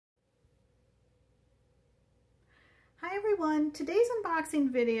everyone, today's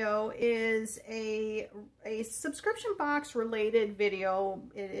unboxing video is a subscription box related video.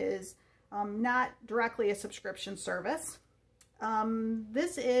 It is not directly a subscription service.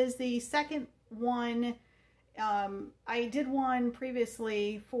 This is the second one. I did one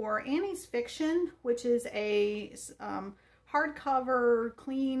previously for Annie's Fiction, which is a hardcover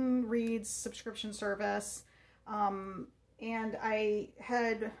clean reads subscription service, and I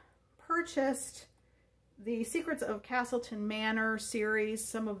had purchased the Secrets of Castleton Manor series,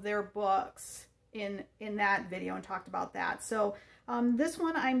 some of their books in that video, and talked about that. So this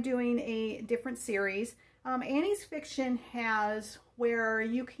one I'm doing a different series. Annie's Fiction has where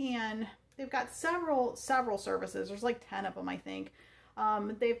you can, they've got several services. There's like 10 of them, I think.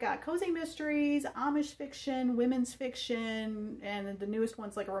 They've got cozy mysteries, Amish fiction, women's fiction, and the newest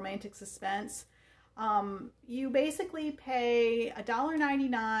one's like a romantic suspense. You basically pay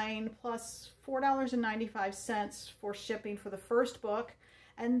 $1.99 plus $4.95 for shipping for the first book,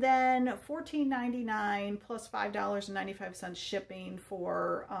 and then $14.99 plus $5.95 shipping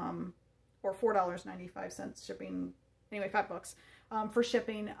for, or $4.95 shipping, anyway, 5 books, for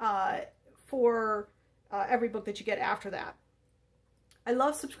shipping, for every book that you get after that. I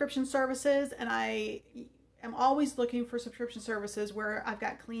love subscription services, and I am always looking for subscription services where I've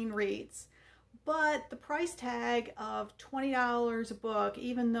got clean reads. But the price tag of $20 a book,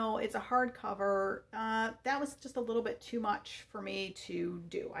 even though it's a hardcover, that was just a little bit too much for me to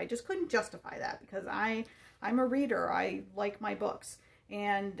do. I just couldn't justify that because I'm a reader. I like my books.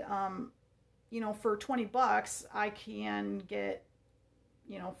 And, you know, for 20 bucks, I can get,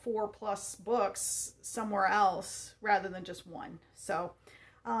 you know, 4+ books somewhere else rather than just one. So,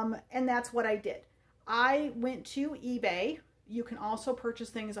 and that's what I did. I went to eBay. You can also purchase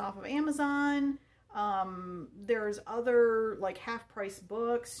things off of Amazon. There's other like half-price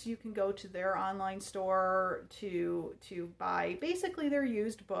books. You can go to their online store to buy basically their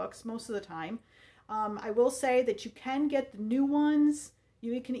used books most of the time. I will say that you can get the new ones.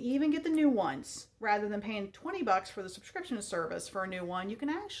 You can even get the new ones rather than paying 20 bucks for the subscription service for a new one. You can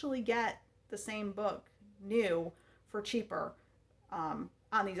actually get the same book new for cheaper on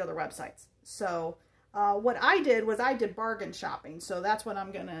these other websites. So what I did was I did bargain shopping, so that's what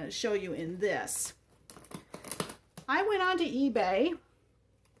I'm going to show you in this. I went onto eBay.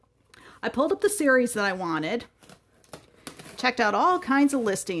 I pulled up the series that I wanted, checked out all kinds of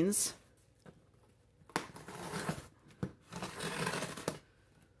listings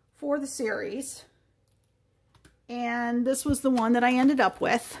for the series, and this was the one that I ended up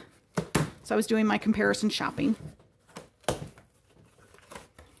with. So I was doing my comparison shopping.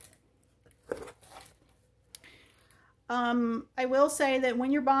 I will say that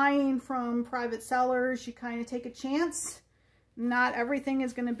when you're buying from private sellers, you kind of take a chance. Not everything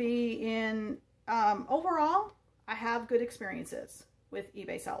is going to be in, overall, I have good experiences with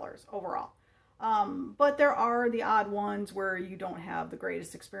eBay sellers overall. But there are the odd ones where you don't have the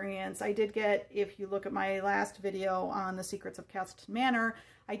greatest experience. I did get, if you look at my last video on the Secrets of Castleton Manor,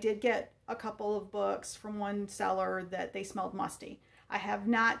 I did get a couple of books from one seller that they smelled musty. I have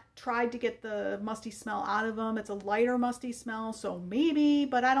not tried to get the musty smell out of them. It's a lighter musty smell, so maybe,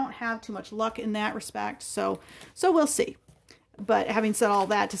 but I don't have too much luck in that respect, so we'll see. But having said all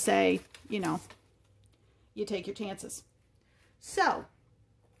that to say, you know, you take your chances. So,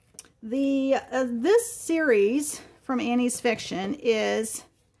 this series from Annie's Fiction is,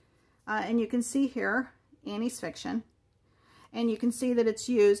 and you can see here, Annie's Fiction, and you can see that it's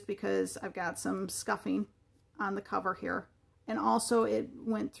used because I've got some scuffing on the cover here. And also it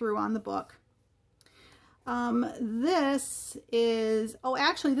went through on the book. This is, oh,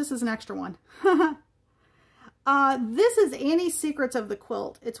 actually this is an extra one. This is Annie's Secrets of the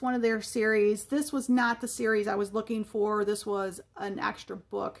Quilt. It's one of their series. This was not the series I was looking for. This was an extra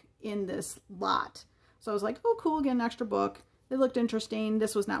book in this lot. So I was like, oh cool, get an extra book. It looked interesting.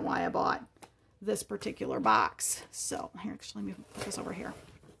 This was not why I bought this particular box. So here, actually, let me put this over here.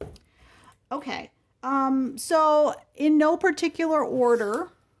 Okay. So in no particular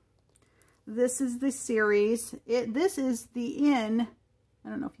order, this is the series. This is the inn. I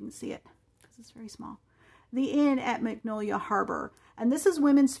don't know if you can see it because it's very small. The inn at Magnolia Harbor. And this is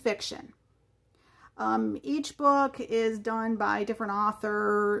women's fiction. Each book is done by a different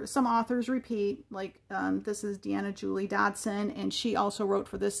author. Some authors repeat, like, this is Deanna Julie Dodson, and she also wrote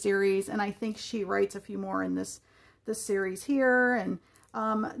for this series. And I think she writes a few more in this series here. And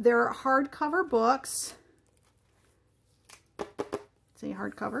they're hardcover books. See,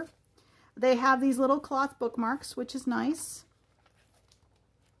 hardcover. They have these little cloth bookmarks, which is nice.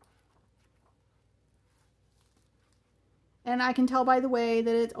 And I can tell by the way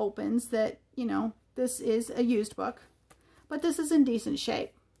that it opens that, you know, this is a used book. but this is in decent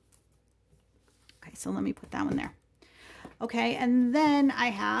shape. Okay, so let me put that one there. Okay, and then I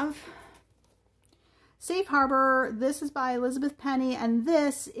have Safe Harbor. This is by Elizabeth Penny, and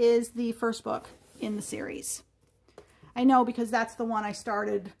this is the first book in the series. I know because that's the one I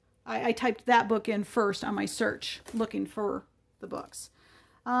started. I typed that book in first on my search, looking for the books.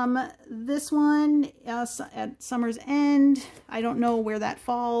 This one, at Summer's End. I don't know where that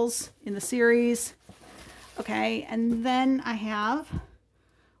falls in the series. Okay, and then I have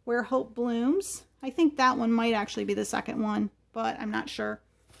Where Hope Blooms. I think that one might actually be the second one, but I'm not sure.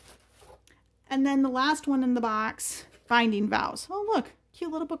 And then the last one in the box, Finding Vows. Oh, look,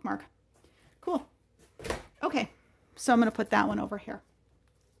 cute little bookmark. Cool. Okay, so I'm going to put that one over here.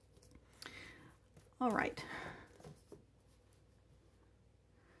 All right.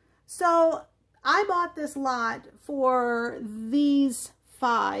 So I bought this lot for these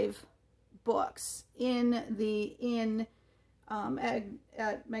 5 books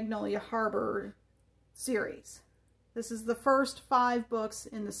at Magnolia Harbor series. This is the first 5 books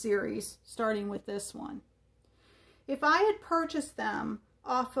in the series, starting with this one. If I had purchased them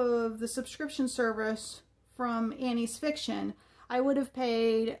off of the subscription service from Annie's Fiction, I would have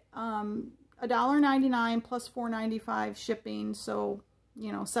paid $1.99 plus $4.95 shipping, so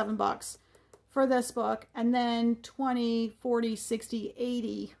you know, $7 for this book, and then $20, $40, $60,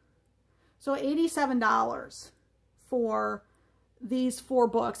 $80. So $87 for these 4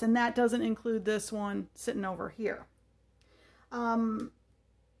 books, and that doesn't include this one sitting over here.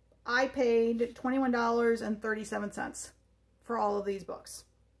 I paid $21.37 for all of these books.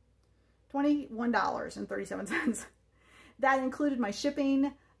 $21.37. That included my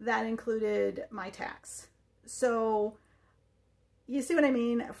shipping. That included my tax. So you see what I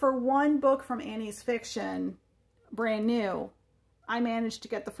mean? For one book from Annie's Fiction, brand new, I managed to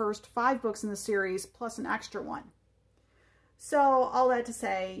get the first 5 books in the series plus an extra one. So all that to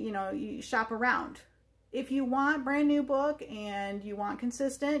say, you know, you shop around. If you want brand new book and you want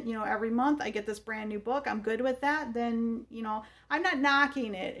consistent, you know, every month I get this brand new book, I'm good with that, then, you know, I'm not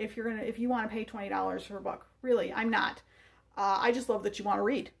knocking it if you want to pay $20 for a book. Really, I'm not. I just love that you want to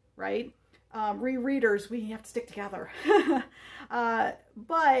read, right? Rereaders, we have to stick together.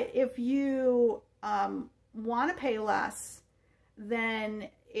 But if you want to pay less, then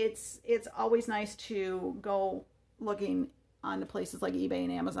it's always nice to go looking on the places like eBay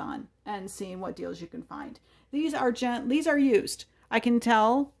and Amazon and seeing what deals you can find. These are used. I can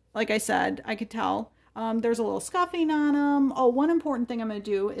tell, like I said, I could tell. There's a little scuffing on them. Oh, one important thing I'm going to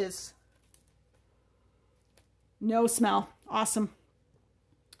do is no smell. Awesome.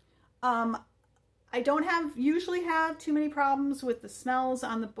 I don't usually have too many problems with the smells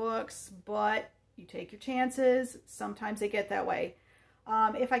on the books, but you take your chances. Sometimes they get that way.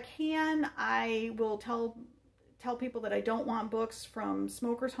 If I can, I will tell people that I don't want books from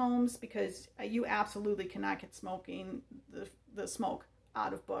smokers' homes, because you absolutely cannot get the smoke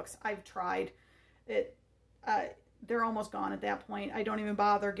out of books. I've tried it. They're almost gone at that point. I don't even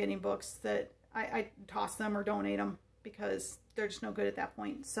bother getting books that I toss them or donate them, because they're just no good at that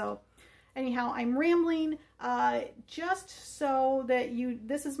point. So anyhow, I'm rambling, just so that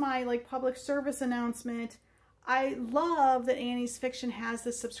this is my like public service announcement. I love that Annie's Fiction has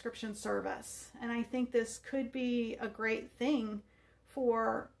this subscription service, and I think this could be a great thing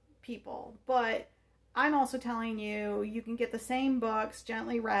for people. But I'm also telling you, you can get the same books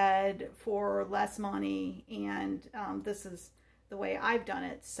gently read for less money, and this is the way I've done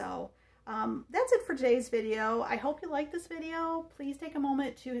it. So that's it for today's video. I hope you like this video. Please take a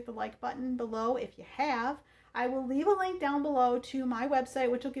moment to hit the like button below if you have. I will leave a link down below to my website,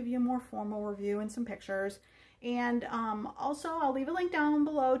 which will give you a more formal review and some pictures. And also, I'll leave a link down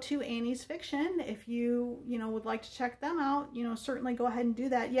below to Annie's Fiction. If you would like to check them out, certainly go ahead and do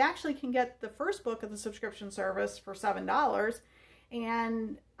that. You actually can get the first book of the subscription service for $7,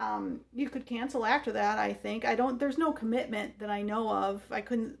 and you could cancel after that, I think. There's no commitment that I know of. I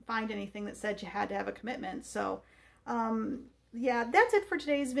couldn't find anything that said you had to have a commitment. So, yeah, that's it for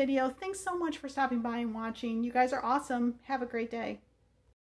today's video. Thanks so much for stopping by and watching. You guys are awesome. Have a great day.